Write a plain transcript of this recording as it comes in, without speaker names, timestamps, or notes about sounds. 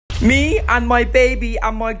Me and my baby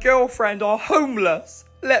and my girlfriend are homeless.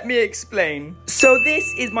 Let me explain. So this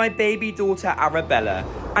is my baby daughter Arabella,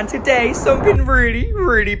 and today something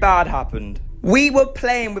really bad happened. We were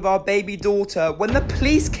playing with our baby daughter when the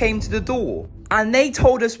police came to the door, and they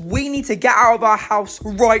told us we need to get out of our house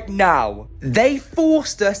right now. They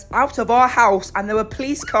forced us out of our house, and there were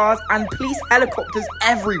police cars and police helicopters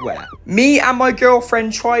everywhere. Me and my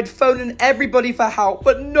girlfriend tried phoning everybody for help,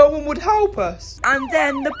 but no one would help us. And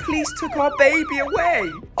then the police took our baby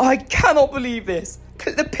away. I cannot believe this.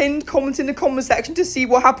 Click the pinned comment in the comment section to see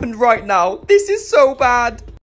what happened right now. This is so bad.